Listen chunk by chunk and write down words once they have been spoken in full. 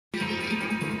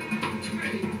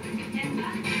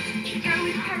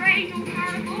parade or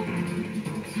parable.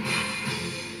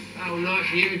 Oh, nice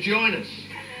of you to join us.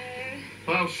 Hello.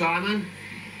 Well, Simon,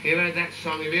 you heard that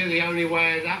song of you, The Only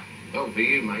Way Is Up? Well, for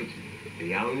you, mate,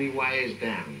 the only way is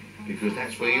down, because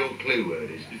that's where your clue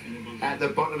word is, at the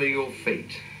bottom of your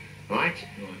feet, right?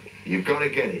 You've got to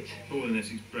get it. Born in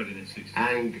Essex, bred in Essex.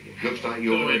 And it looks like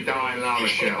you're going to die in La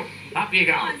Rochelle. Up you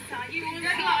go. Come on, son. You can go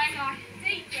on,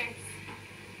 deep breaths.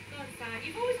 Go on, son.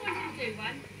 You've always wanted to do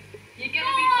one. You're going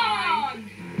to be fine.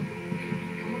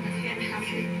 Come on, let's get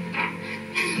happy.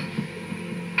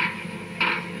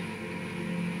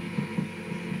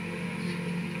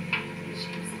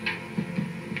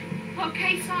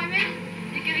 Okay, Simon,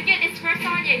 you're going to get this first,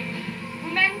 aren't you?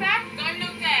 Remember? Don't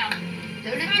look down.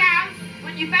 Don't look down.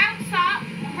 When you bounce up,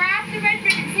 grab the red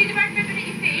ribbon. See the red ribbon at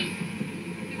your feet?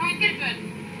 The red ribbon.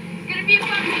 It's going to be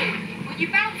above you. When you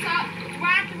bounce up,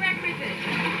 grab the red ribbon.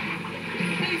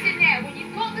 The clue's in there. When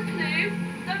you've got the clue,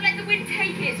 don't let the wind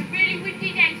take it. It's a really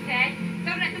windy day today.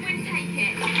 Don't let the wind take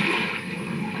it.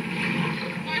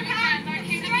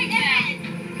 Straight ahead.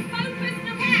 Focus and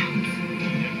around.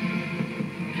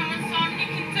 Come on, Simon, you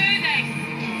can do this.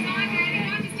 Simon, if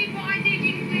I just did what I did,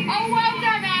 you can do this. Oh, well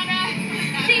done, Anna.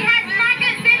 She had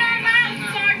maggots in her mouth,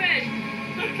 Simon.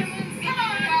 Come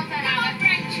on. Well done, Anna.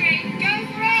 Braintree. Go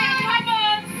for it. Come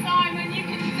on, Simon, you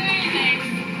can do this.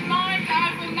 Mind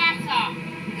over matter.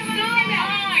 Come on,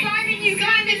 Simon, you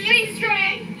can be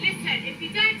strong. Listen, if you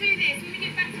don't do this, when we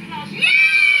get back to class,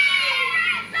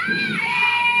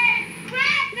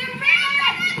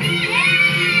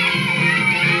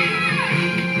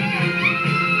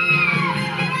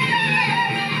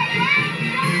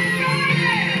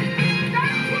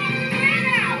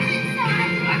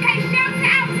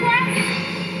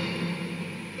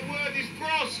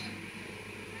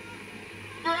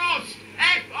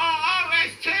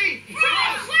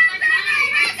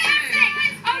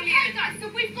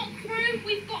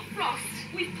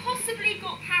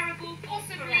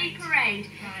 parade.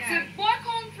 So work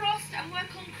on frost and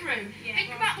work on crew.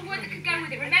 Think about the word that could go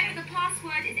with it. Remember, the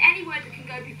password is any word that can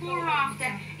go before or after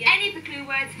any of the clue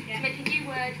words to make a new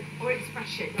word or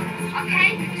expression.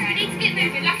 Okay? So we need to get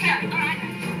moving. Let's go. All right.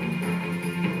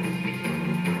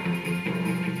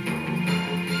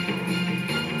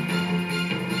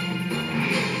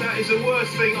 That is the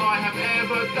worst thing I have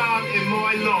ever done in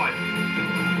my life.